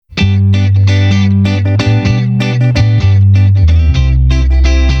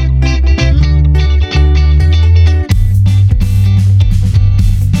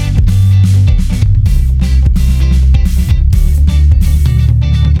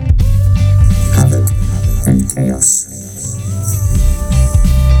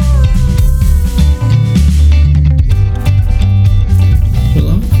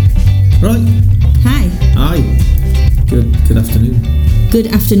good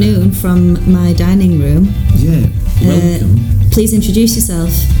afternoon from my dining room. Yeah, welcome. Please introduce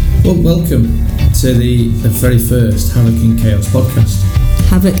yourself. Well, welcome to the very first Havoc and Chaos podcast.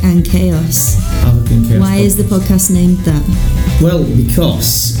 Havoc and Chaos. Havoc and Chaos. Why is the podcast named that? Well,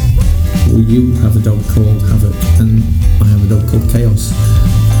 because you have a dog called Havoc and I have a dog called Chaos,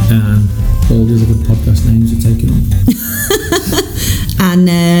 and all the other good podcast names are taken on.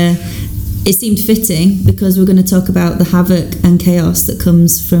 And it seemed fitting because we're going to talk about the havoc and chaos that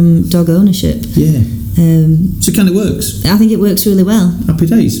comes from dog ownership. Yeah. So it kind of works. I think it works really well. Happy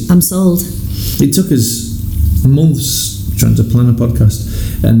days. I'm sold. It took us months trying to plan a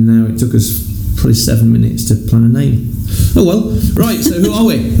podcast, and now it took us probably 7 minutes to plan a name. Oh well. Right, so who are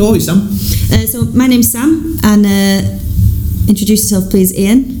we? Who are we, Sam? So my name's Sam, and introduce yourself please,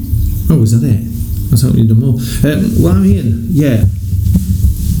 Ian. Oh, was that it? I was hoping you'd done more. Well, I'm Ian. Yeah.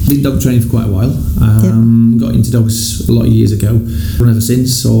 Been dog training for quite a while. Got into dogs a lot of years ago. Run ever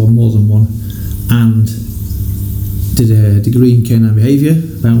since, or more than one. And did a degree in canine behaviour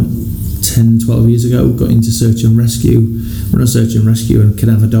about 10, 12 years ago. Got into search and rescue. Run a search and rescue and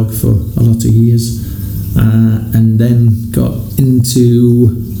cadaver dog for a lot of years. And then got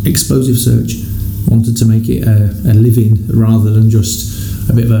into explosive search. Wanted to make it a living rather than just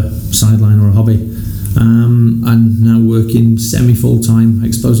a bit of a sideline or a hobby. And now working semi-full-time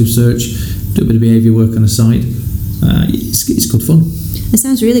explosive search, do a bit of behaviour work on the side. It's good fun. It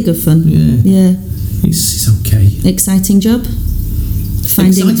sounds really good fun. Yeah. It's okay. Exciting job.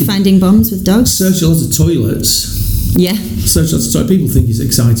 Finding bombs with dogs. Search lots of toilets. Yeah. Search lots of toilets. People think it's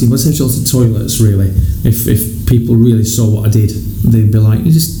exciting, but search lots of toilets, really. If people really saw what I did, they'd be like,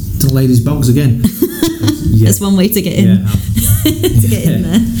 you just done ladies' bogs again. Yeah. That's one way to get in. Get in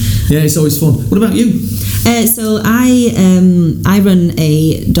there. Yeah, it's always fun. What about you? So I run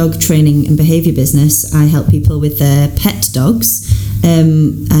a dog training and behaviour business. I help people with their pet dogs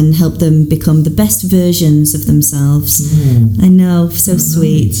and help them become the best versions of themselves. I know, so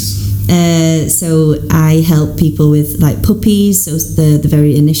sweet. Nice. So I help people with like puppies, so the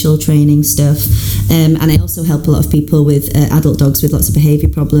very initial training stuff, and I also help a lot of people with adult dogs with lots of behaviour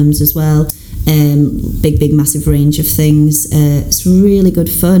problems as well. Big massive range of things. It's really good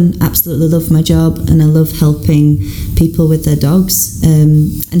fun. Absolutely love my job, and I love helping people with their dogs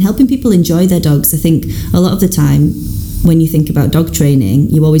and helping people enjoy their dogs. I think a lot of the time when you think about dog training,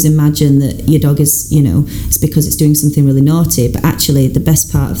 you always imagine that your dog is, it's because it's doing something really naughty, but actually the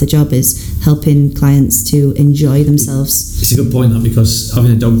best part of the job is helping clients to enjoy themselves. It's a good point, that, because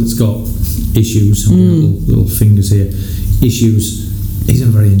having a dog that's got issues, little fingers here, issues,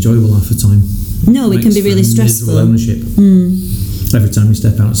 isn't very enjoyable half the time. No, it can be really stressful. Ownership. Every time you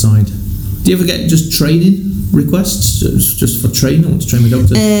step outside. Do you ever get just training requests, just for training? I want to train my dog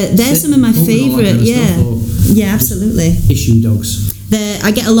to they're some of my favourite. Yeah, absolutely. Issue dogs.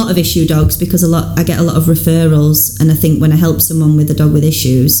 I get a lot of issue dogs because I get a lot of referrals, and I think when I help someone with a dog with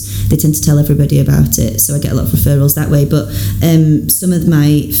issues, they tend to tell everybody about it, so I get a lot of referrals that way. But some of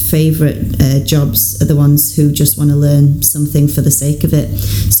my favourite jobs are the ones who just want to learn something for the sake of it.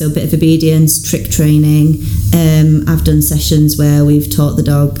 So a bit of obedience, trick training. I've done sessions where we've taught the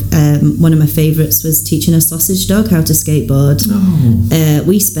dog. One of my favourites was teaching a sausage dog how to skateboard.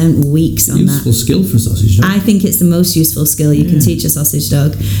 We spent weeks on that. Useful skill for a sausage dog. I think it's the most useful skill you can teach a sausage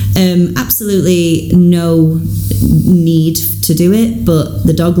dog. Absolutely no need to do it, but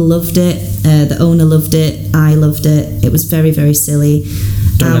the dog loved it, the owner loved it, I loved it. It was very, very silly.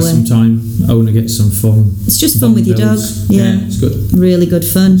 Dog has some time, owner gets some fun. It's just fun with your dog. Yeah, it's good. Really good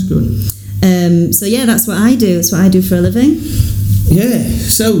fun. It's good. So yeah, that's what I do. That's what I do for a living. Yeah,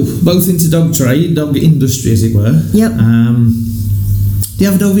 so both into dog trade, dog industry as it were. Yep. Do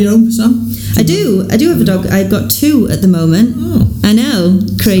you have a dog of your own, Sam? I do have a dog. I've got two at the moment. Oh. I know,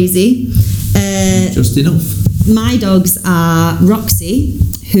 crazy. Just enough. My dogs are Roxy,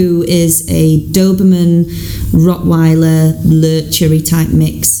 who is a Doberman Rottweiler Lurchery type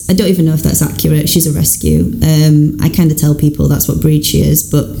mix. I don't even know if that's accurate. She's a rescue. I kind of tell people that's what breed she is,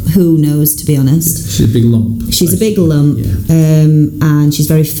 but who knows, to be honest. Yeah, she's a big lump. She's a big lump, and she's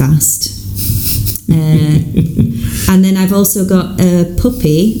very fast. And then I've also got a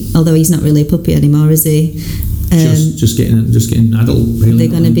puppy, although he's not really a puppy anymore, is he? Just getting adult, really. They're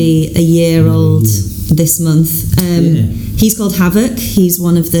going to be a year old this month. He's called Havoc. He's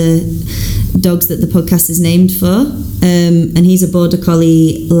one of the dogs that the podcast is named for, and he's a border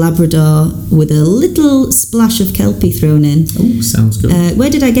collie Labrador with a little splash of Kelpie thrown in. Oh, sounds good. Where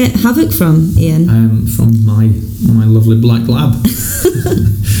did I get Havoc from, Ian? From my lovely black lab.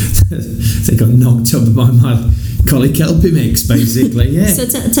 They got knocked up by my collie Kelpie mix, basically. Yeah. So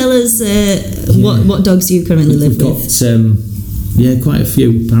tell us what dogs you currently live with. We've got Yeah, quite a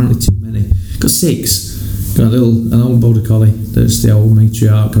few. Apparently too many. Got 6. Got an old border collie. That's the old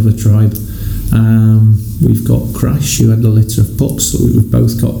matriarch of the tribe. We've got Crash, who had a litter of pups that we've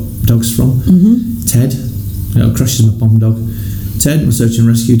both got dogs from. Mm-hmm. Ted, Crash is my bomb dog. Ted, my search and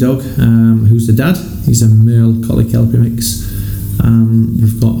rescue dog, who's the dad. He's a Merle Collie Kelpie mix.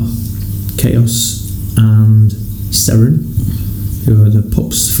 We've got Chaos and Seren, who are the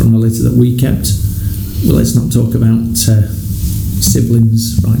pups from the litter that we kept. Well, let's not talk about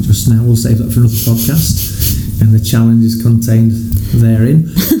siblings right just now. We'll save that for another podcast and the challenges contained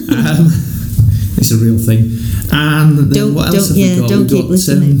therein. It's a real thing. And then what else have we got? Don't keep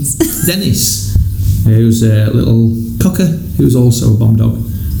listening. Dennis, who's a little cocker, who's also a bomb dog.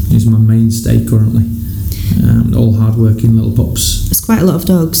 He's my mainstay currently. All hard-working little pups. It's quite a lot of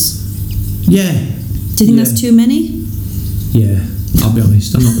dogs. Yeah. Do you think that's too many? Yeah, I'll be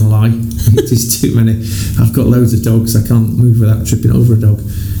honest, I'm not going to lie. It is too many. I've got loads of dogs. I can't move without tripping over a dog.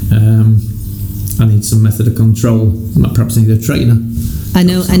 I need some method of control. I perhaps need a trainer. I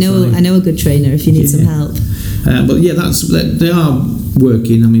know a good trainer if you need some help. But yeah, they are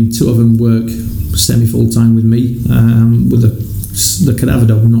working. I mean, 2 of them work semi-full-time with me. With the cadaver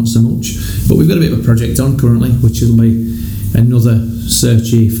dog, not so much. But we've got a bit of a project on currently, which will be another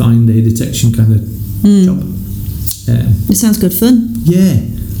searchy, findy, detection kind of job. It sounds good fun. Yeah.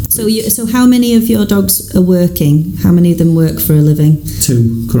 So how many of your dogs are working? How many of them work for a living?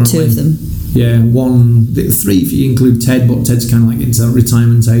 2 currently. 2 of them. Yeah, 3 if you include Ted, but Ted's kind of like into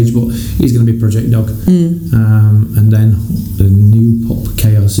retirement age, but he's going to be project dog. And then the new pup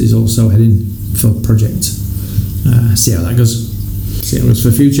Chaos is also heading for project. See how that goes. See how it goes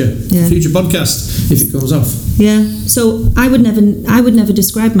for future podcast if it comes off. Yeah. So I would never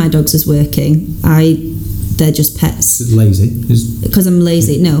describe my dogs as working. They're just pets. Lazy. Because I'm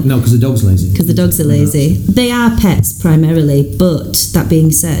lazy. No, because the dog's lazy. Because the dogs are lazy. They are pets primarily, but that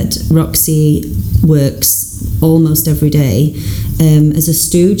being said, Roxy works almost every day as a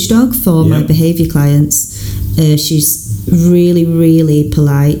stooge dog for my behaviour clients. She's really, really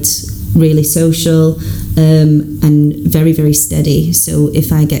polite, really social, and very, very steady. So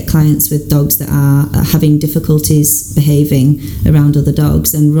if I get clients with dogs that are having difficulties behaving around other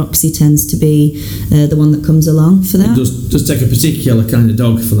dogs, then Roxy tends to be the one that comes along for that. Just take a particular kind of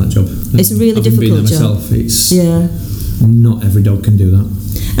dog for that job. It's a really difficult job. It's not every dog can do that.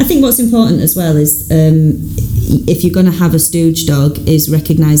 I think what's important as well is if you're going to have a stooge dog is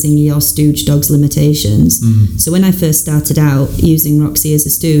recognising your stooge dog's limitations. So when I first started out using Roxy as a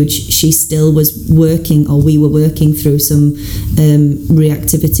stooge, she still was working, or we were working through some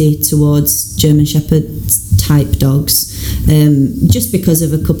reactivity towards German Shepherd type dogs, just because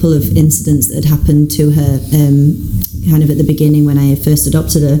of a couple of incidents that had happened to her kind of at the beginning when I first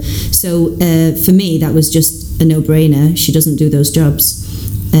adopted her. So for me that was just a no-brainer. She doesn't do those jobs.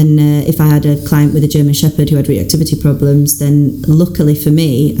 And if I had a client with a German Shepherd who had reactivity problems, then luckily for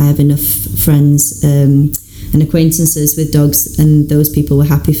me, I have enough friends and acquaintances with dogs, and those people were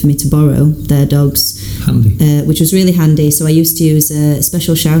happy for me to borrow their dogs. Handy. Which was really handy. So I used to use a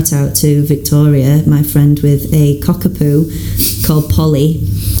special shout out to Victoria, my friend with a cockapoo called Polly.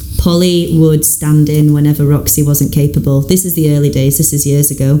 Polly would stand in whenever Roxy wasn't capable. This is the early days, this is years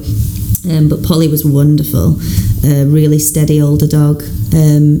ago. But Polly was wonderful, really steady older dog.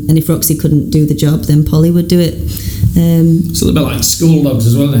 And if Roxy couldn't do the job, then Polly would do it. It's a little bit like school dogs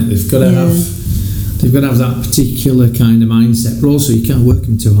as well, isn't it? They've got to have that particular kind of mindset, but also you can't work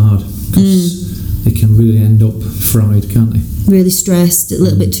them too hard because they can really end up fried, can't they? Really stressed, a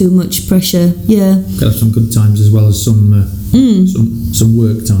little bit too much pressure. Yeah. Got to have some good times as well as some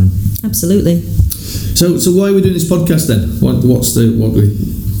work time. Absolutely. So why are we doing this podcast then? Why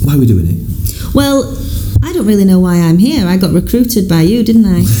are we doing it? Well, I don't really know why I'm here. I got recruited by you, didn't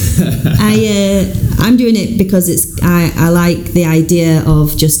I? I'm doing it because I like the idea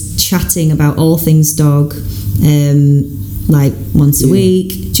of just chatting about all things dog, like once a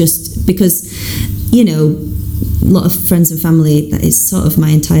week, just because, a lot of friends and family, that is sort of my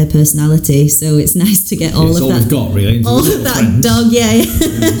entire personality, so it's nice to get all of that. It's all we've got, really. All of that friends. Dog, yeah.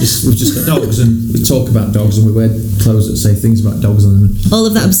 We've just got dogs, and we talk about dogs, and we wear clothes that say things about dogs on them. All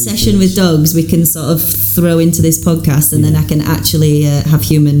of that obsession with dogs we can sort of throw into this podcast, and then I can actually have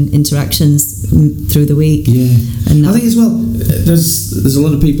human interactions through the week. Yeah. And I think as well, there's a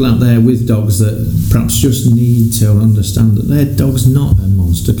lot of people out there with dogs that perhaps just need to understand that their dog's not a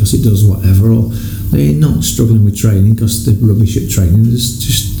monster because it does whatever, or they're not struggling with training because they're rubbish at training. It's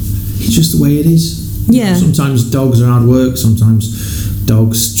just the way it is. Yeah. Sometimes dogs are hard work. Sometimes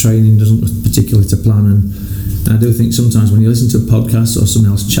dogs training doesn't particularly to plan. And I do think sometimes when you listen to a podcast or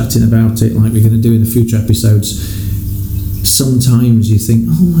someone else chatting about it, like we're going to do in the future episodes, sometimes you think,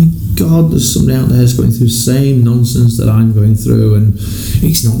 oh my God, there's somebody out there who's going through the same nonsense that I'm going through, and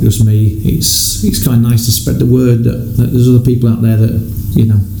it's not just me. It's kind of nice to spread the word that there's other people out there that, you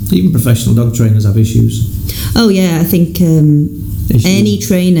know, even professional dog trainers have issues. Oh yeah, I think any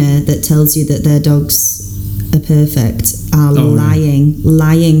trainer that tells you that their dogs are perfect are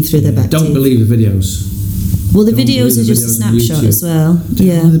lying through their back teeth. Don't believe the videos. Well, the videos are just a snapshot as well.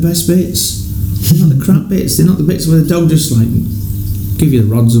 They're not the best bits. They're not the crap bits. They're not the bits where the dog just like give you the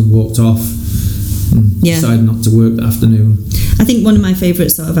rods and walked off and decided not to work that afternoon. I think one of my favourite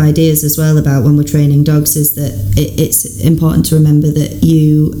sort of ideas as well about when we're training dogs is that it's important to remember that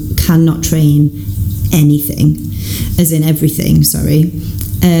you cannot train anything, as in everything, sorry.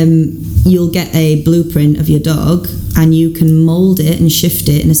 You'll get a blueprint of your dog and you can mould it and shift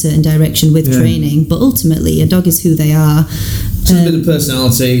it in a certain direction with training, but ultimately your dog is who they are. It's a bit of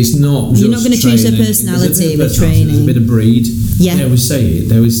personality. It's not just you're not going to change their personality with training. There's a bit of breed. Yeah. They always say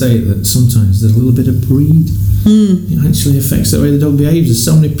that sometimes there's a little bit of breed. It actually affects the way the dog behaves. There's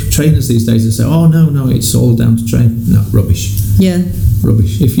so many trainers these days that say, oh no, it's all down to training. No, rubbish. Yeah.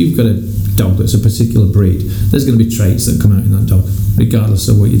 Rubbish. If you've got a dog that's a particular breed, there's going to be traits that come out in that dog, regardless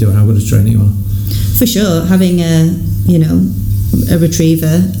of what you do, how good a trainer you are. For sure, having a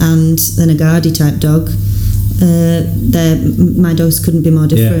retriever and then a Guardi type dog, my dogs couldn't be more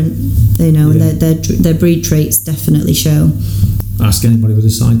different. And their breed traits definitely show. Ask anybody with a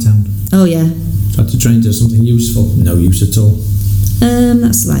side town. Oh yeah. Tried to train to something useful, no use at all.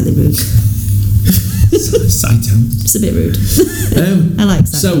 That's slightly rude. Side town. It's a bit rude. I like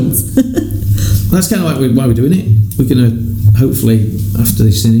side towns. So that's kind of like why we're doing it. We're going to hopefully, after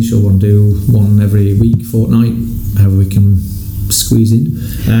this initial one, do one every week, fortnight, however we can squeeze in.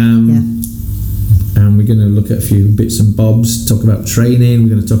 And we're going to look at a few bits and bobs, talk about training, we're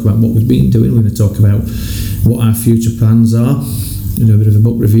going to talk about what we've been doing, we're going to talk about what our future plans are, do a bit of a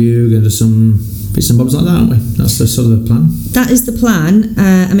book review, going to do some bits and bobs like that, aren't we? That's the sort of the plan. That is the plan.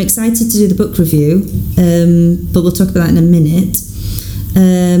 I'm excited to do the book review, but we'll talk about that in a minute.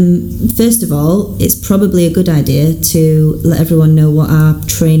 First of all, it's probably a good idea to let everyone know what our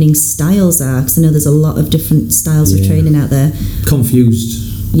training styles are, because I know there's a lot of different styles of training out there. Confused.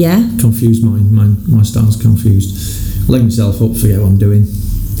 Yeah? Confused mind. My style's confused. Leg myself up, forget what I'm doing.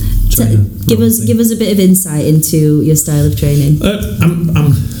 Give us a bit of insight into your style of training.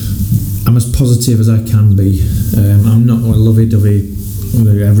 I'm as positive as I can be. I'm not a lovey-dovey,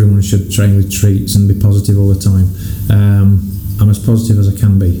 everyone should train with treats and be positive all the time. I'm as positive as I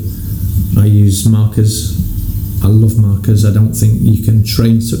can be. I use markers. I love markers. I don't think you can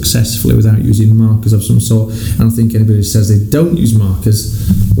train successfully without using markers of some sort. I don't think anybody who says they don't use markers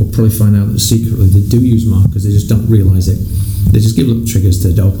will probably find out that secretly they do use markers, they just don't realise it. They just give little triggers to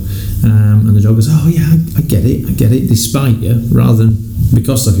the dog, and the dog goes, oh yeah, I get it, despite you, rather than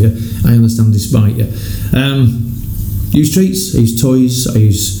because of you. I understand despite you. Use treats, I use toys, I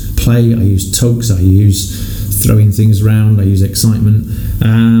use play, I use tugs, I use throwing things around, I use excitement.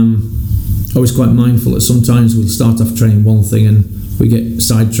 Always quite mindful that sometimes we'll start off training one thing and we get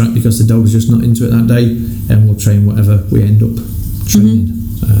sidetracked because the dog's just not into it that day, and we'll train whatever we end up training.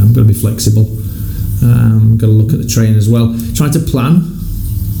 Got to be flexible. Got to look at the train as well. Trying to plan.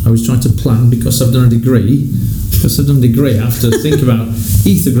 I was trying to plan because I've done a degree. I have to think about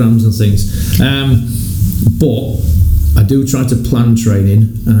ethograms and things. But I do try to plan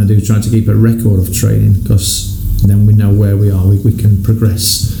training, and I do try to keep a record of training, because then we know where we are. We can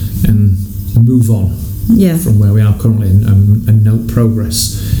progress and move on from where we are currently, and note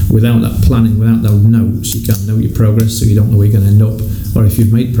progress. Without that planning, without those notes, you can't know your progress, so you don't know where you're going to end up, or if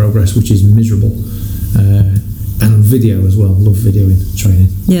you've made progress, which is miserable. And video as well. Love videoing training.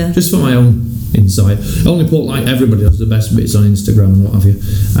 Yeah. Just for my own insight. I only put, like everybody does, the best bits on Instagram and what have you.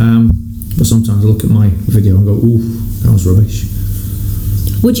 But sometimes I look at my video and go, ooh, that was rubbish.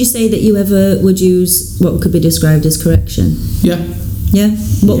 Would you say that you ever would use what could be described as correction? Yeah. Yeah?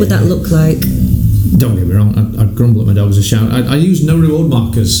 What would that look like? Don't get me wrong, I'd grumble at my dogs a shout. I use no reward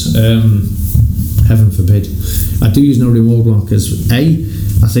markers. Heaven forbid. I do use no reward markers.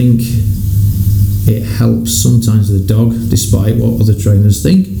 I think it helps sometimes the dog, despite what other trainers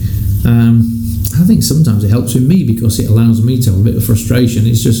think. I think sometimes it helps with me, because it allows me to have a bit of frustration.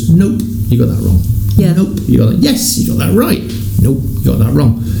 It's just, nope, you got that wrong. Yeah. Nope, you got that. Yes, you got that right. Nope, you got that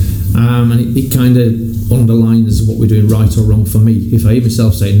wrong. And it kind of underlines what we're doing right or wrong for me. If I hear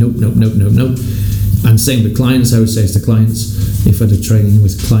myself say nope, and same with clients, I would say to clients, if I do training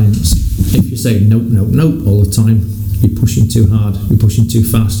with clients, if you say nope all the time, you're pushing too hard, you're pushing too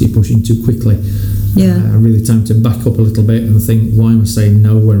fast, you're pushing too quickly. Yeah. Really time to back up a little bit and think, why am I saying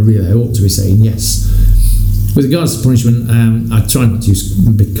no when really I ought to be saying yes? With regards to punishment, I try not to use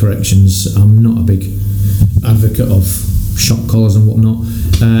big corrections. I'm not a big advocate of shock collars and whatnot.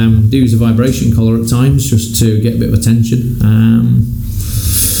 Do use a vibration collar at times just to get a bit of attention.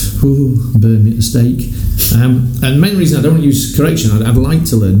 Burn me at the stake. And the main reason I don't use correction, I'd like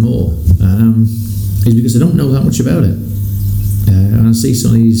to learn more, is because I don't know that much about it. And I see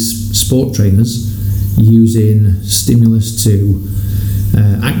some of these sport trainers using stimulus to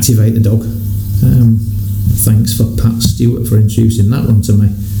activate the dog. Thanks for Pat Stewart for introducing that one to my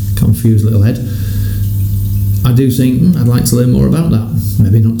confused little head. I do think I'd like to learn more about that.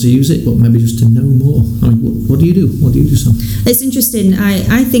 Maybe not to use it, but maybe just to know more. I mean, what do you do? What do you do, Sam? It's interesting.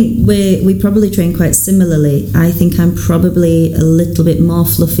 I think we probably train quite similarly. I think I'm probably a little bit more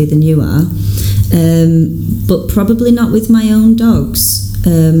fluffy than you are, but probably not with my own dogs.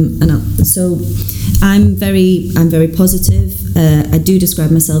 So I'm very positive. I do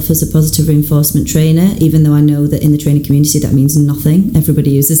describe myself as a positive reinforcement trainer, even though I know that in the training community that means nothing. Everybody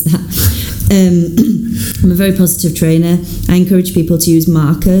uses that. I'm a very positive trainer. I encourage people to use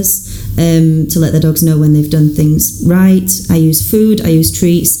markers to let their dogs know when they've done things right. I use food, I use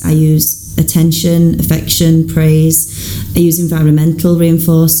treats, I use attention, affection, praise. I use environmental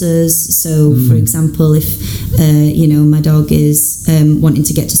reinforcers. So, for example, if my dog is wanting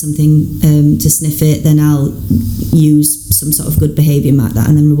to get to something to sniff it, then I'll use some sort of good behaviour mark that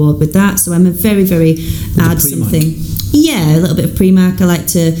and then reward with that. So I'm a very add something. Yeah, a little bit of pre-mark. I like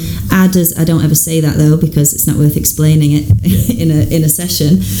to add, as I don't ever say that though because it's not worth explaining it in a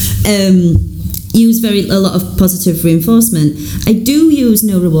session. Use a lot of positive reinforcement. I do use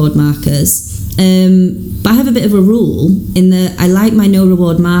no reward markers, but I have a bit of a rule in that I like my no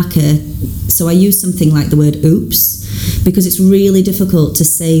reward marker, so I use something like the word oops, because it's really difficult to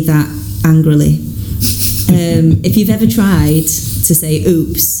say that angrily. If you've ever tried to say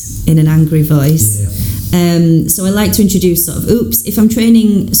oops in an angry voice, so I like to introduce sort of oops. If I'm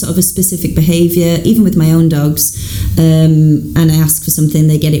training sort of a specific behaviour, even with my own dogs, and I ask for something,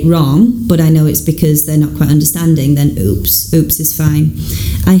 they get it wrong, but I know it's because they're not quite understanding, then oops is fine.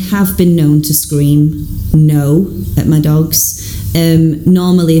 I have been known to scream no at my dogs.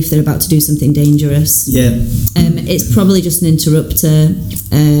 Normally if they're about to do something dangerous. It's probably just an interrupter.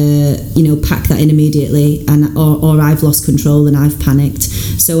 Pack that in immediately, or I've lost control and I've panicked.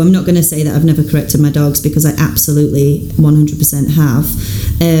 So I'm not going to say that I've never corrected my dogs, because I absolutely 100%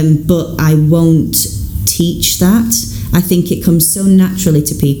 have, but I won't teach that. I think it comes so naturally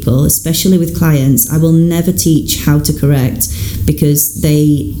to people, especially with clients. I will never teach how to correct, because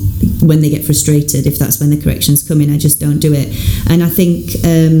when they get frustrated, if that's when the corrections come in, I just don't do it. And I think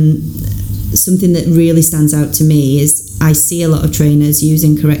something that really stands out to me is I see a lot of trainers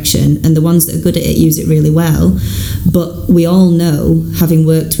using correction, and the ones that are good at it use it really well. But we all know, having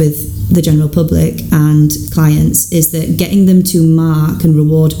worked with the general public and clients, is that getting them to mark and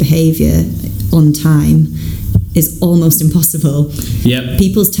reward behaviour on time is almost impossible.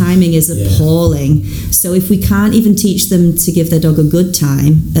 People's timing is appalling. So if we can't even teach them to give their dog a good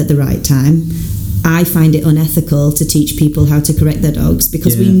time at the right time, I find it unethical to teach people how to correct their dogs,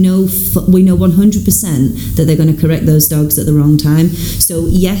 because we know 100% that they're going to correct those dogs at the wrong time. So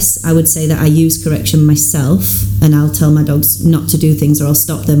yes, I would say that I use correction myself, and I'll tell my dogs not to do things, or I'll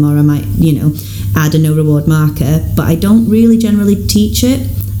stop them, or I might add a no reward marker, but I don't really generally teach it.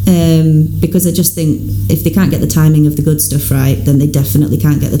 Because I just think if they can't get the timing of the good stuff right, then they definitely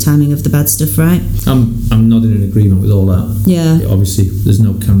can't get the timing of the bad stuff right. I'm nodding in agreement with all that. Obviously there's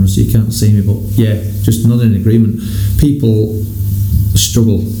no camera, so you can't see me, but just nodding in agreement. People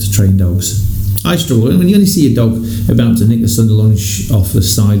struggle to train dogs. I struggle. When you only see a dog about to nick the Sunday lunch off the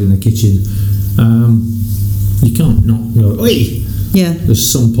side in the kitchen, you can't not go, oi!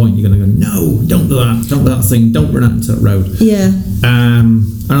 There's some point you're going to go, no, don't do that thing, don't run out into that road.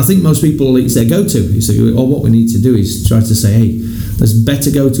 And I think most people, it's their go-to. Or what we need to do is try to say, hey, there's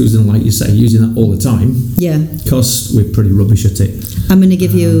better go-tos than, like you say, using that all the time. Because we're pretty rubbish at it. I'm going to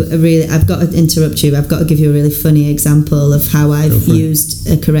give you I've got to interrupt you, I've got to give you a really funny example of how I've used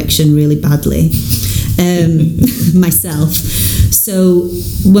a correction really badly. Myself. So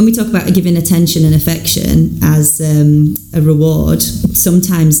when we talk about giving attention and affection as a reward,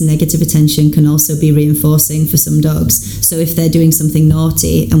 sometimes negative attention can also be reinforcing for some dogs. So if they're doing something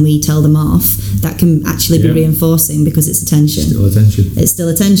naughty and we tell them off, that can actually be reinforcing, because it's attention. It's still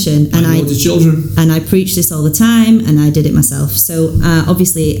attention. And I preach this all the time, and I did it myself. So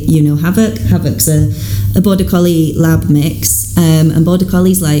obviously Havoc. Havoc's a Border Collie lab mix, and Border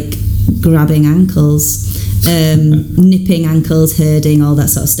Collies like grabbing ankles. nipping ankles, herding, all that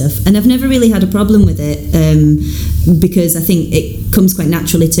sort of stuff. And I've never really had a problem with it because I think it comes quite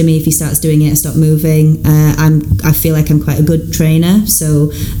naturally to me. If he starts doing it, I stop moving. I feel like I'm quite a good trainer,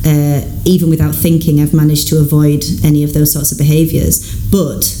 so even without thinking, I've managed to avoid any of those sorts of behaviours.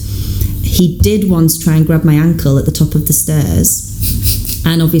 But he did once try and grab my ankle at the top of the stairs.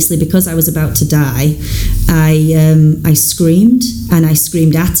 And obviously, because I was about to die, I screamed, and I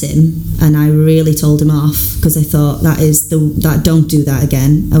screamed at him, and I really told him off because I thought that don't do that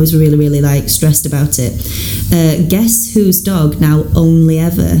again. I was really, really like stressed about it. Guess whose dog now only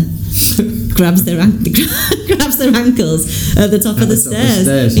ever grabs their ankles at the top of the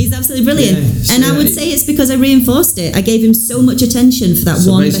stairs. He's absolutely brilliant. Yeah, and I would say it's because I reinforced it. I gave him so much attention for that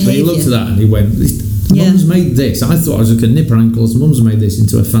one behaviour. He looked at that and he went, Mum's made this. I thought I was going to nip her ankles. Mum's made this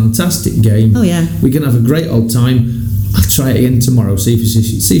into a fantastic game. Oh yeah, we can have a great old time. I'll try it again tomorrow. See if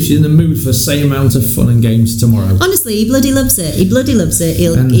she's in the mood for the same amount of fun and games tomorrow. Honestly, he bloody loves it.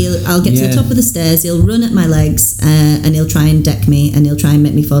 I'll get to the top of the stairs. He'll run at my legs and he'll try and deck me, and he'll try and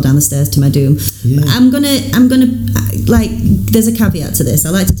make me fall down the stairs to my doom. Yeah. I'm gonna like. There's a caveat to this.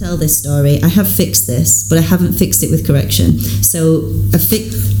 I like to tell this story. I have fixed this, but I haven't fixed it with correction. So I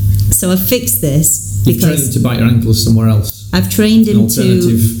fixed this. You've trained him to bite your ankles somewhere else. I've trained him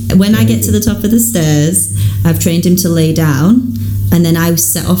to, when I get to the top of the stairs, I've trained him to lay down, and then I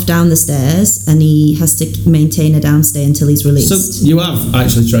set off down the stairs, and he has to maintain a downstay until he's released. So you have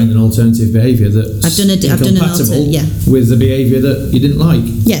actually trained an alternative behaviour that's incompatible with the behaviour that you didn't like?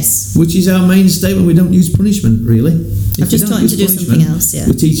 Yes. Which is our mainstay when we don't use punishment, really. I've just taught him to do something else, yeah.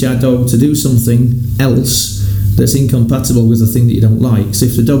 We teach our dog to do something else that's incompatible with the thing that you don't like. So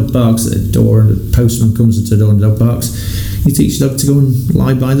if the dog barks at the door and the postman comes to the door and the dog barks, you teach the dog to go and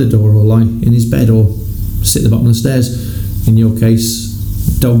lie by the door or lie in his bed or sit at the bottom of the stairs. In your case,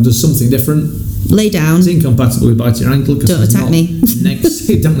 dog does something different. Lay down. It's incompatible with biting your ankle. Don't attack me.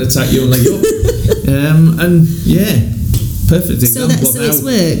 Don't attack you and leg you up. And yeah, perfect example so it's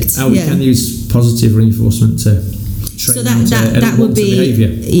worked. How we can use positive reinforcement to so that would be behaviour.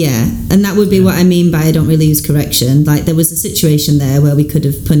 Yeah, and that would be what I mean by I don't really use correction. Like there was a situation there where we could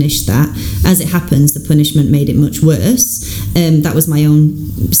have punished that. As it happens, the punishment made it much worse. That was my own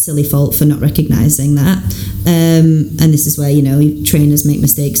silly fault for not recognising that. And this is where trainers make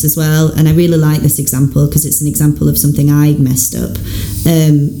mistakes as well. And I really like this example because it's an example of something I messed up,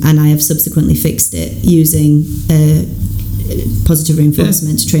 and I have subsequently fixed it using positive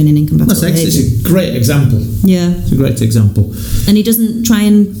reinforcement to train in incompatible behaviour. It's a great example. Yeah. It's a great example. And he doesn't try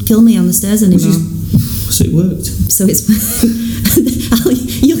and kill me on the stairs anymore. So it worked. So it's...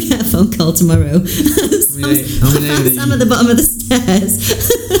 You'll get a phone call tomorrow. Sam at the bottom of the stairs.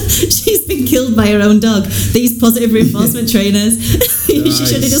 She's been killed by her own dog. These positive reinforcement trainers. She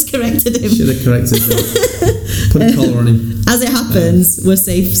should have just corrected him. Should have corrected him. Put a collar on him. As it happens, we're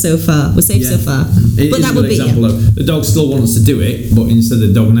safe so far. But that would be the dog still wants to do it, but instead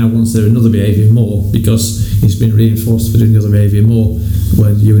the dog now wants to do another behaviour more because he's been reinforced for doing the other behaviour more,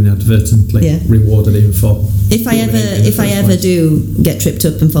 where you inadvertently rewarded him for. If I ever do get tripped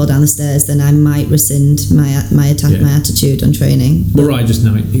up and fall down the stairs, then I might rescind my attitude on training. But right just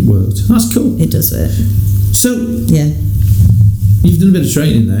now it worked. That's cool. It does work. So you've done a bit of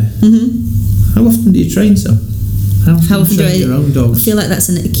training there. Mm-hmm. How often do you train, so? How often do you train your own dogs? I feel like that's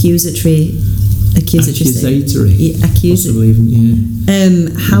an accusatory Possibly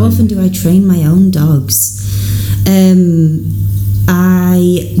even, how often do I train my own dogs?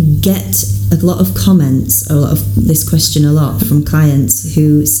 I get a lot of comments, this question a lot from clients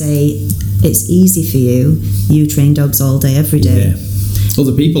who say it's easy for you train dogs all day every day. Yeah.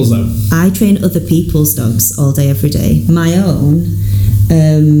 Other people's though. I train other people's dogs all day every day. My own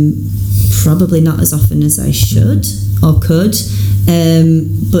probably not as often as I should or could,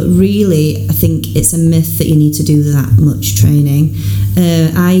 but really I think it's a myth that you need to do that much training.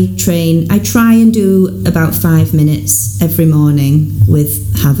 I try and do about 5 minutes every morning with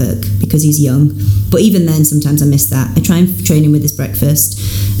Havoc because he's young, but even then sometimes I miss that. I try and train him with his breakfast.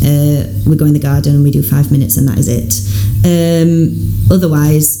 We go in the garden and we do 5 minutes and that is it.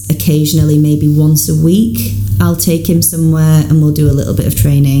 Otherwise, occasionally, maybe once a week, I'll take him somewhere and we'll do a little bit of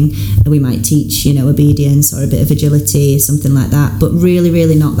training. We might teach, obedience or a bit of agility, something like that, but really,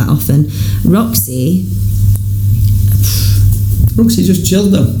 really not that often. Roxy's just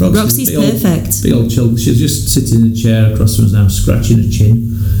chilled though. Roxy's perfect. Big old chill. She's just sitting in a chair across from us now, scratching her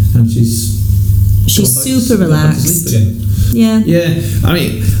chin, and she's super relaxed. Yeah. I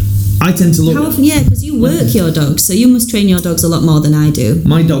mean, I tend to look. How often? Yeah, because you work your dogs, so you must train your dogs a lot more than I do.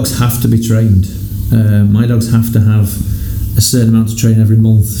 My dogs have to be trained. My dogs have to have a certain amount of training every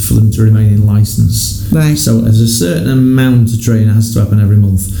month for them to remain in licence. Right. So there's a certain amount of training that has to happen every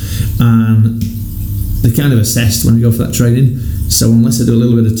month, and they're kind of assessed when we go for that training. So unless I do a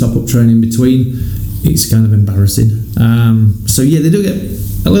little bit of top-up training in between, it's kind of embarrassing. So yeah, they do get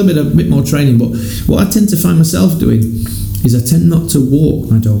a bit more training, but what I tend to find myself doing is I tend not to walk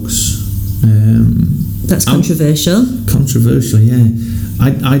my dogs. That's controversial. Controversial, yeah.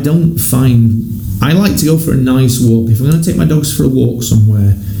 I don't find... I like to go for a nice walk. If I'm going to take my dogs for a walk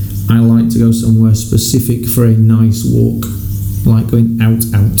somewhere, I like to go somewhere specific for a nice walk, like going out.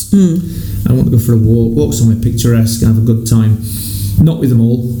 I want to go for a walk somewhere picturesque and have a good time. Not with them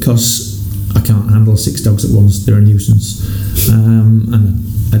all, because I can't handle 6 dogs at once. They're a nuisance. And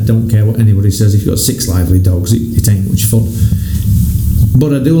I don't care what anybody says. If you've got 6 lively dogs, it ain't much fun.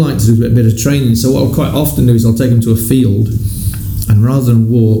 But I do like to do a bit of training. So what I'll quite often do is I'll take them to a field, and rather than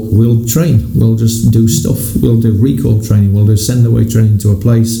walk, we'll train. We'll just do stuff. We'll do recall training. We'll do send-away training to a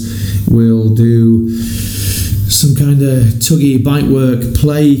place. We'll do some kind of tuggy, bite work,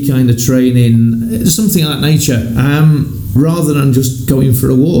 play kind of training, something like that nature, rather than just going for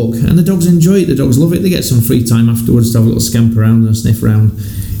a walk. And the dogs enjoy it. The dogs love it. They get some free time afterwards to have a little scamper around and a sniff around.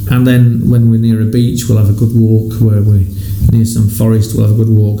 And then when we're near a beach, we'll have a good walk. Where we're near some forest, we'll have a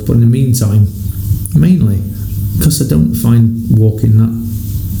good walk. But in the meantime, mainly, because I don't find walking that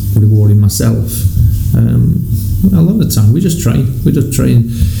rewarding myself, a lot of the time we just train.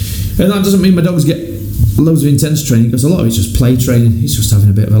 And that doesn't mean my dogs get loads of intense training, because a lot of it's just play training. It's just having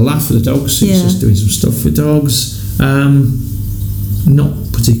a bit of a laugh with the dogs. It's just doing some stuff with dogs. Not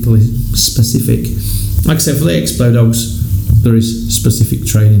particularly specific. Like I said, for the Expo dogs, there is specific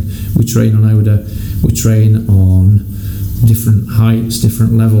training. We train on odor. We train on different heights,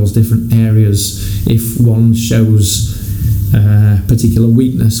 different levels, different areas. If one shows particular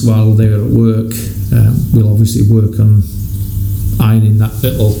weakness while they're at work, we'll obviously work on ironing that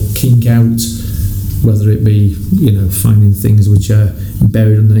little kink out, whether it be, finding things which are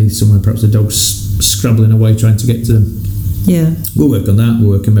buried underneath somewhere, perhaps the dog's scrabbling away trying to get to them. Yeah. We'll work on that.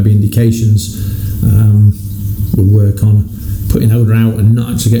 We'll work on maybe indications. We'll work on putting odor out and not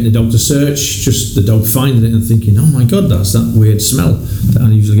actually getting the dog to search, just the dog finding it and thinking, oh my God, that's that weird smell that I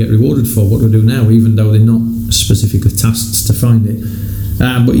usually get rewarded for. What do I do now? Even though they're not specifically tasked to find it.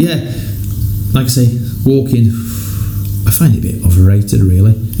 But yeah, like I say, walking, I find it a bit overrated,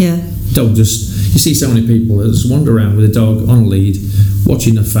 really. Yeah. Dog you see so many people that just wander around with a dog on a lead,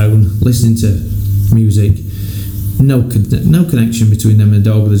 watching a phone, listening to music. No connection between them and the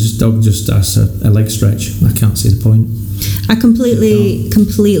dog. The dog just has a leg stretch. I can't see the point. I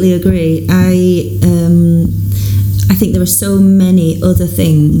completely agree. I think there are so many other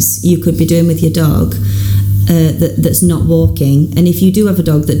things you could be doing with your dog that's not walking. And if you do have a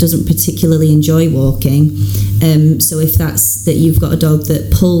dog that doesn't particularly enjoy walking, so if that's that you've got a dog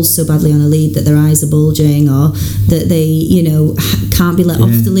that pulls so badly on a lead that their eyes are bulging, or that they can't be let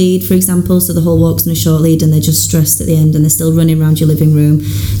off the lead, for example, so the whole walk's on a short lead and they're just stressed at the end and they're still running around your living room,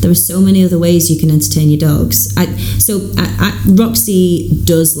 there are so many other ways you can entertain your dogs. Roxy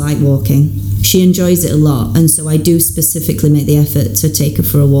does like walking. She enjoys it a lot, and so I do specifically make the effort to take her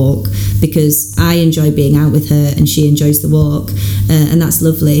for a walk, because I enjoy being out with her and she enjoys the walk, and that's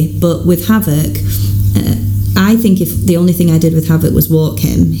lovely. But with Havoc, I think if the only thing I did with Havoc was walk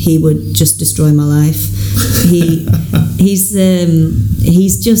him, he would just destroy my life. He's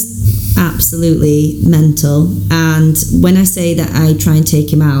just absolutely mental. And when I say that I try and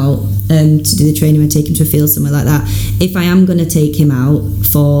take him out to do the training and take him to a field somewhere like that, if I am going to take him out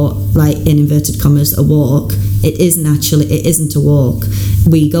for, like, in inverted commas, a walk, it isn't a walk.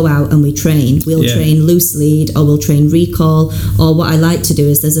 We go out and we train. We'll train loose lead, or we'll train recall, or what I like to do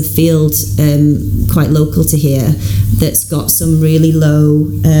is there's a field quite local to here that's got some really low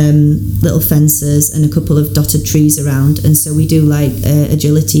little fences and a couple of dotted trees around, and so we do like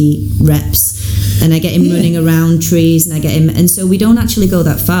agility reps, and I get him running around trees, and I get him, and so we don't actually go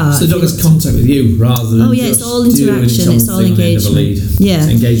that far. So the dog has contact with you rather than it's all interaction, it's all engagement. It's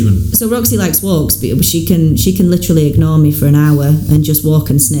engagement. So Roxy likes walks, but she can literally ignore me for an hour and just walk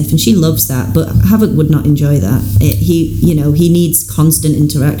and sniff, and she loves that. But Havoc would not enjoy that. He needs constant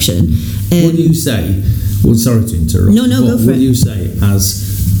interaction. What do you say? Well, sorry to interrupt. No, go for it. What do you say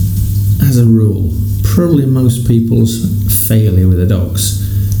as a rule? Probably most people's failure with the dogs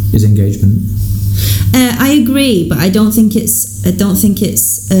is engagement. I agree, but I don't think it's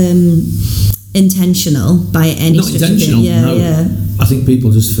intentional by any not stretch intentional, of it. no. I think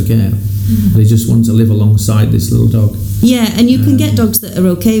people just forget. They just want to live alongside this little dog. Yeah, and you can get dogs that are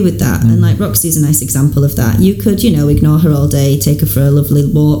okay with that, and like Roxy's a nice example of that. You could, ignore her all day, take her for a lovely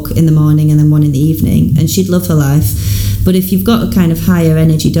walk in the morning and then one in the evening, and she'd love her life. But if you've got a kind of higher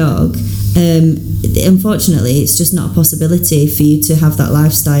energy dog, unfortunately, it's just not a possibility for you to have that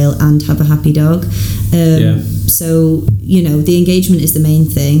lifestyle and have a happy dog. So, the engagement is the main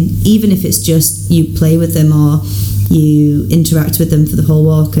thing, even if it's just you play with them or you interact with them for the whole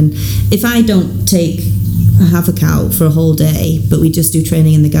walk. And if I don't take a Havoc out for a whole day, but we just do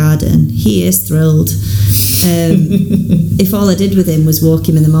training in the garden, he is thrilled. If all I did with him was walk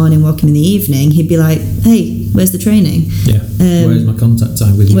him in the morning, walk him in the evening, he'd be like, hey, where's the training? Where's my contact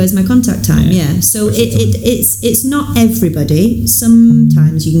time with you? Where's my contact time? So it's not everybody.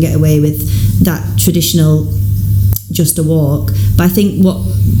 Sometimes you can get away with that traditional just a walk, but I think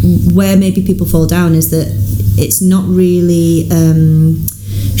where maybe people fall down is that it's not really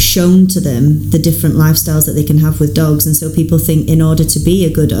shown to them the different lifestyles that they can have with dogs, and so people think in order to be a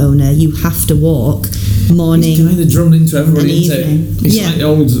good owner you have to walk morning. It's kind of drummed into everybody, isn't it? It's like the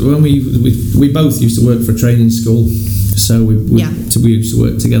old when we both used to work for a training school, so we used to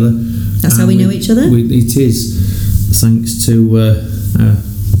work together. That's how we know each other. It is thanks to a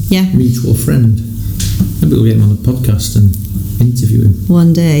mutual friend. Maybe we'll get him on the podcast and interview him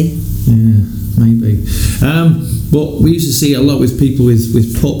one day. Yeah, maybe. But we used to see a lot with people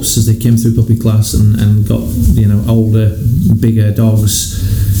with pups as they came through puppy class and got older, bigger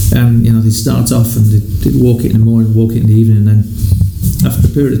dogs, and they'd start off and they'd walk it in the morning, walk it in the evening, and then after a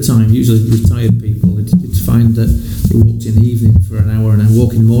period of time, usually retired people, they'd find that they walked in the evening for an hour and then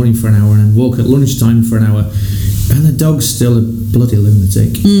walk in the morning for an hour and then walk at lunchtime for an hour, and the dog's still a bloody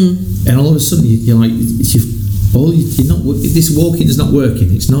lunatic. And all of a sudden you're like, this walking is not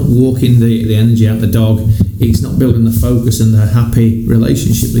working. It's not walking the energy out the dog. It's not building the focus and the happy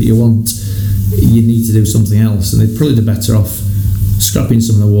relationship that you want. You need to do something else, and they're probably better off scrapping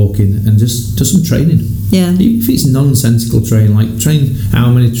some of the walking and just do some training. Yeah. If it's nonsensical training, like how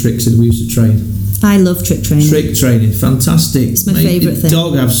many tricks did we used to train? I love trick training. Trick training, fantastic. It's my favourite thing. The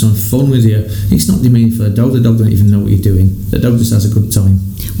dog have some fun with you. It's not demeaning for the dog. The dog don't even know what you're doing. The dog just has a good time.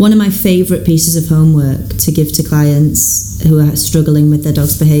 One of my favourite pieces of homework to give to clients who are struggling with their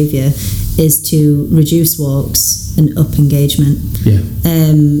dog's behaviour is to reduce walks and up engagement. Yeah,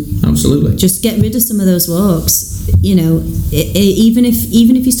 absolutely. Just get rid of some of those walks. Even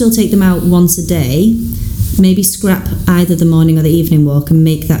if you still take them out once a day, maybe scrap either the morning or the evening walk and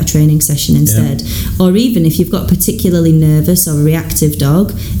make that a training session instead. Or even if you've got a particularly nervous or reactive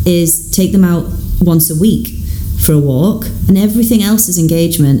dog, is take them out once a week for a walk, and everything else is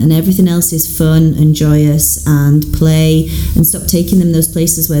engagement and everything else is fun and joyous and play, and stop taking them those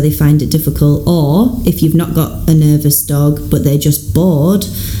places where they find it difficult. Or if you've not got a nervous dog but they're just bored,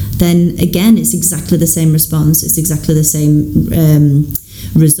 then again it's exactly the same response, it's exactly the same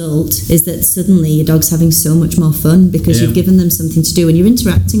result, is that suddenly your dog's having so much more fun because you've given them something to do and you're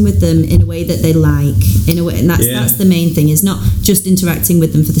interacting with them in a way that they like, in a way, and that's the main thing, is not just interacting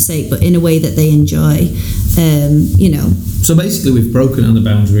with them for the sake, but in a way that they enjoy. So basically we've broken on the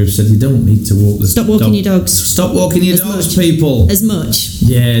boundary. We've said you don't need to walk the stop walking your dogs. Stop walking your dogs, people. As much.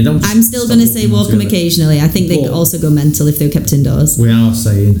 Yeah, don't. I'm still going to say walk them occasionally. I think they could also go mental if they were kept indoors. We are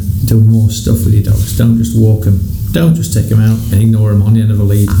saying do more stuff with your dogs. Don't just walk them. Don't just take them out and ignore them on the end of a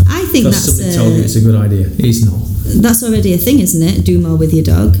lead. I think that's somebody told you it's a good idea. It's not. That's already a thing, isn't it? Do more with your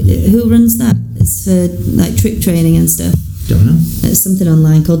dog. Who runs that? It's for like trick training and stuff. Don't know. It's something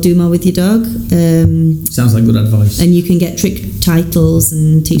online called Do More With Your Dog. Sounds like good advice. And you can get trick titles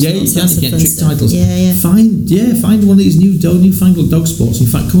and teach them all sorts of fun stuff. Titles. Find one of these newfangled dog sports. In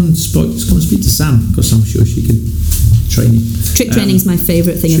fact, come and speak to Sam, because I'm sure she can train you. Trick training is my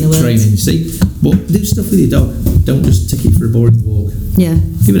favourite thing in the world. Training, you see. But do stuff with your dog. Don't just take it for a boring walk. Yeah.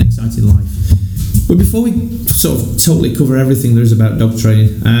 Give it an exciting life. But before we sort of totally cover everything there is about dog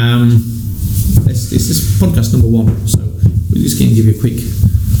training, this is podcast number 1, so we're just going to give you a quick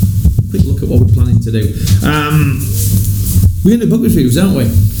look at what we're planning to do. We're going to do book reviews, aren't we?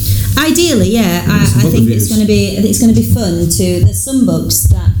 Ideally, yeah. I think it's going to be fun to. There's some books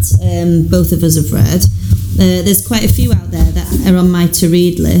that both of us have read. There's quite a few out there that are on my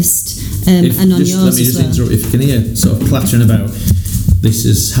to-read list, and on yours as well. Let me just interrupt. If you can hear sort of clattering about, this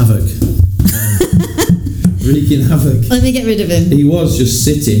is Havoc. Wreaking havoc. Let me get rid of him. He was just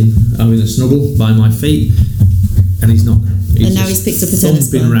sitting, having a snuggle by my feet, and he's not. And now he's picked up a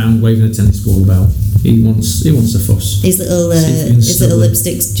tennis ball. Thumping around, waving a tennis ball about. He wants a fuss. His little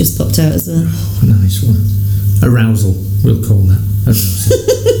lipstick's just popped out as well. Oh, nice one. Arousal, we'll call that. Arousal.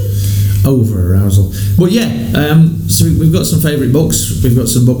 over arousal. But so we've got some favourite books. We've got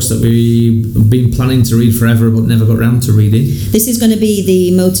some books that we've been planning to read forever but never got around to reading. This is going to be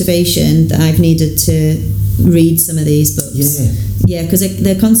the motivation that I've needed to read some of these books. Yeah, because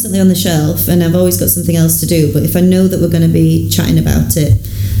they're constantly on the shelf and I've always got something else to do. But if I know that we're going to be chatting about it,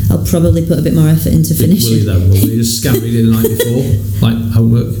 I'll probably put a bit more effort into finishing. Will you just scan read it the night before, like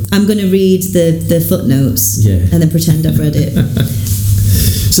homework? I'm going to read the footnotes and then pretend I've read it.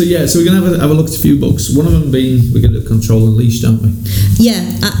 So we're going to have a look at a few books. One of them being, we're going to Control Unleashed, aren't we?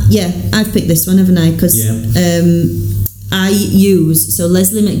 I've picked this one, haven't I? Because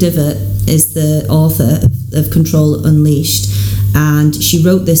Leslie McDivitt is the author of Control Unleashed, and she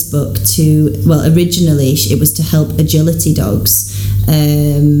wrote this book originally it was to help agility dogs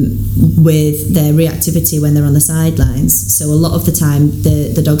with their reactivity when they're on the sidelines. So a lot of the time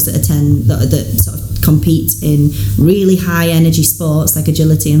the dogs that sort of compete in really high energy sports like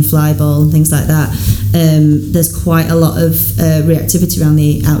agility and flyball and things like that, there's quite a lot of reactivity around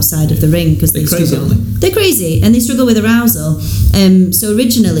the outside of the ring because they're crazy, aren't they? They're crazy and they struggle with arousal. So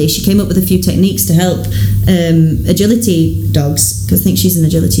originally she came up with a few techniques to help agility dogs, because I think she's an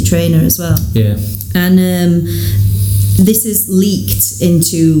agility trainer as well. Yeah. And this is leaked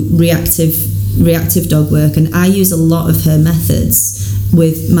into reactive dog work, and I use a lot of her methods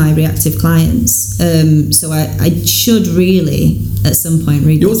with my reactive clients. So I should really at some point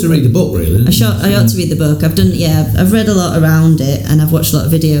read. You ought to read the book, really. I ought to read the book. I've read a lot around it, and I've watched a lot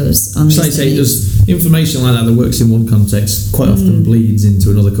of videos on. So I say, there's information like that works in one context quite often bleeds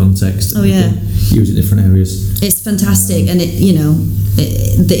into another context. Oh yeah. Use it in different areas. It's fantastic, and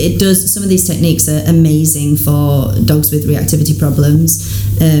it does. Some of these techniques are amazing for dogs with reactivity problems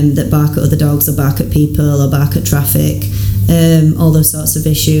that bark at other dogs or bark at people or bark at traffic. All those sorts of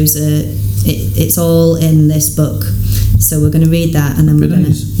issues. It's all in this book, so we're going to read that and then we're going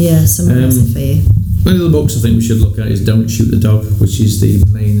to summarise it for you. One of the books I think we should look at is Don't Shoot the Dog, which is the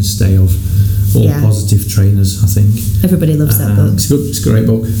mainstay of all positive trainers, I think. Everybody loves that book. It's a great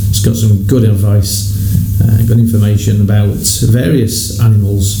book. It's got some good advice, good information about various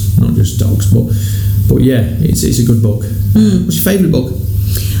animals, not just dogs, but it's a good book. What's your favourite book?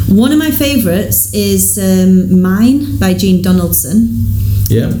 One of my favourites is Mine by Jean Donaldson.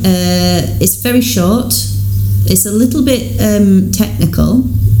 Yeah. It's very short. It's a little bit technical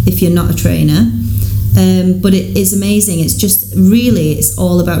if you're not a trainer, but it is amazing. It's just really, it's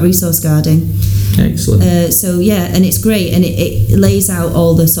all about resource guarding. Excellent. And it's great, and it lays out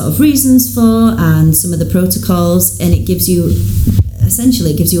all the sort of reasons for and some of the protocols, and it gives you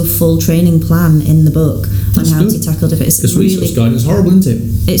a full training plan in the book on how to tackle different. It's resource guarding. It's horrible, isn't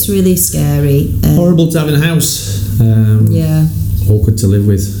it? It's really scary. Horrible to have in a house. Awkward to live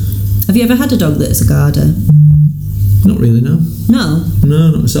with. Have you ever had a dog that's a guarder? Not really, no. No?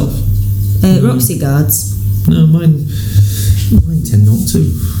 No, not myself. Roxy guards? No, mine tend not to.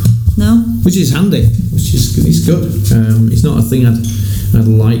 No? Which is handy, which is good. It's not a thing I'd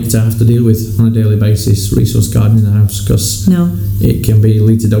like to have to deal with on a daily basis, resource guarding in the house, because it can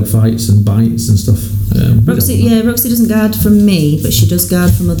lead to dog fights and bites and stuff. Roxy doesn't guard from me, but she does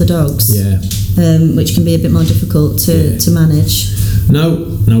guard from other dogs. Yeah. Which can be a bit more difficult to manage.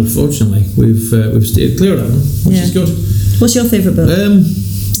 No, fortunately, we've steered clear of that one, which is good. What's your favourite book?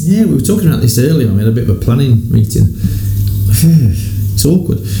 We were talking about this earlier. We had a bit of a planning meeting. It's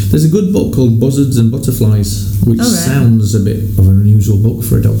awkward. There's a good book called Buzzards and Butterflies, which sounds a bit of an unusual book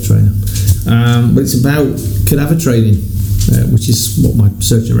for a dog trainer. But it's about cadaver training, which is what my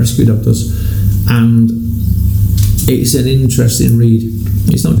search and rescue dog does. And it's an interesting read.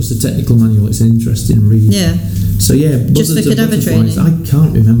 It's not just a technical manual, it's an interesting read. Yeah. So just for cadaver training. I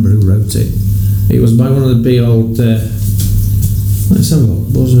can't remember who wrote it. It was by one of the big old... let's have a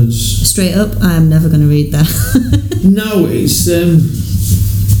look. Buzzards. Straight up, I am never going to read that. No, it's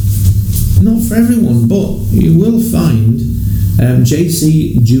not for everyone, but you will find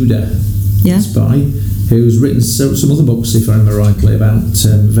J.C. Judah, spy, who's written some other books, if I remember rightly, about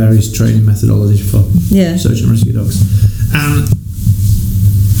various training methodologies for search and rescue dogs. And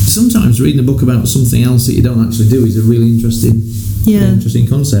sometimes reading a book about something else that you don't actually do is a really interesting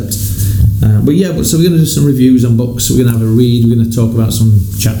concept. So we're going to do some reviews on books. We're going to have a read. We're going to talk about some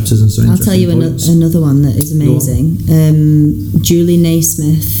chapters and some I'll tell you another one that is amazing. Julie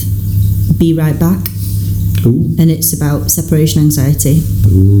Naismith, Be Right Back. Ooh. And it's about separation anxiety.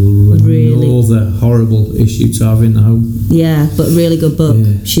 Ooh, another horrible issue to have in the home. Yeah, but really good book.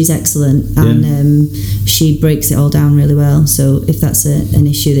 Yeah. She's excellent, and she breaks it all down really well. So if that's an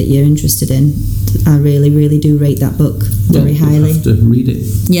issue that you're interested in, I really, really do rate that book very highly. I'll have to read it.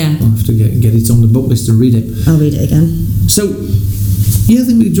 Yeah, I'll have to get it on the book list and read it. I'll read it again. So Yeah, I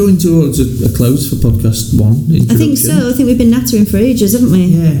think we're drawing towards a close for podcast 1. I think so. I think we've been nattering for ages, haven't we?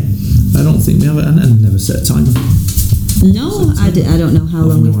 Yeah. I don't think we have, and never set a timer. No, I don't know how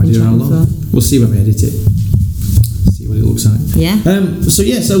long we've been trying for. We'll see when we edit it. See what it looks like. Yeah.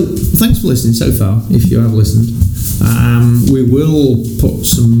 So thanks for listening so far, if you have listened. We will put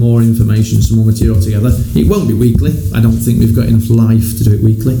some more information, some more material together. It won't be weekly. I don't think we've got enough life to do it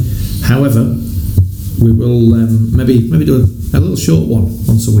weekly. However, we will maybe do a little short one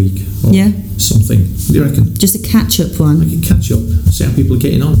once a week or something. What do you reckon? Just a catch-up one. Like a catch-up. See how people are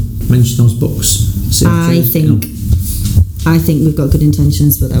getting on. Mention those books. I think we've got good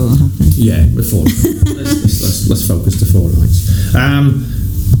intentions, but that won't happen. Yeah, we're fortnights. let's focus to fortnights.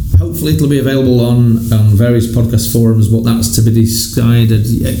 Hopefully it'll be available on various podcast forums, but that's to be decided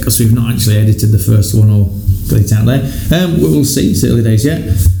because we've not actually edited the first one or got it out there. We will see. It's early days yet.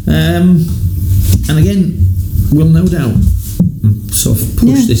 And again, we'll no doubt sort of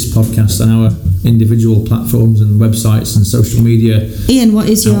push this podcast on our individual platforms and websites and social media. Ian, what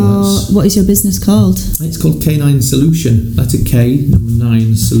is your business called? It's called K9 Solution. Letter K, number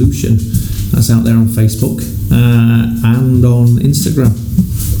 9 Solution. That's out there on Facebook and on Instagram.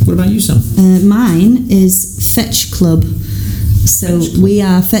 What about you, Sam? Mine is Fetch Club. We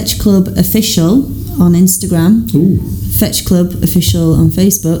are Fetch Club Official on Instagram. Ooh. Fetch Club Official on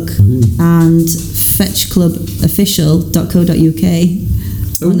Facebook. Ooh. And fetchclubofficial.co.uk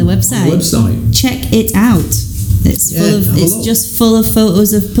on the website. Check it out. It's just full of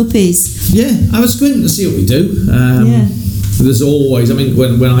photos of puppies. Yeah, I was going to see what we do. There's always,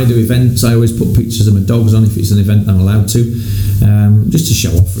 when I do events, I always put pictures of my dogs on if it's an event I'm allowed to, just to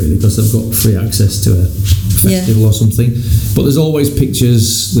show off really, because I've got free access to a festival or something. But there's always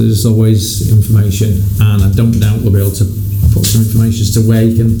pictures, there's always information, and I don't doubt we'll be able to put some information as to where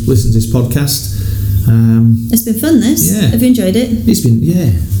you can listen to this podcast. It's been fun, this. Yeah. Have you enjoyed it? It's been,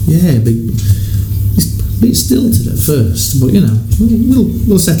 it's a bit stilted at first, but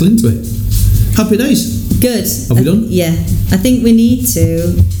we'll settle into it. Happy days. Good. Have we done? Yeah. I think we need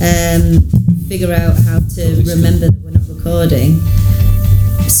to figure out how to remember that we're not recording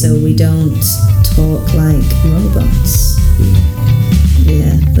so we don't talk like robots.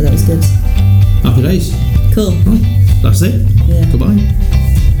 Yeah, but that was good. Happy days. Cool. Right. That's it. Yeah. Goodbye.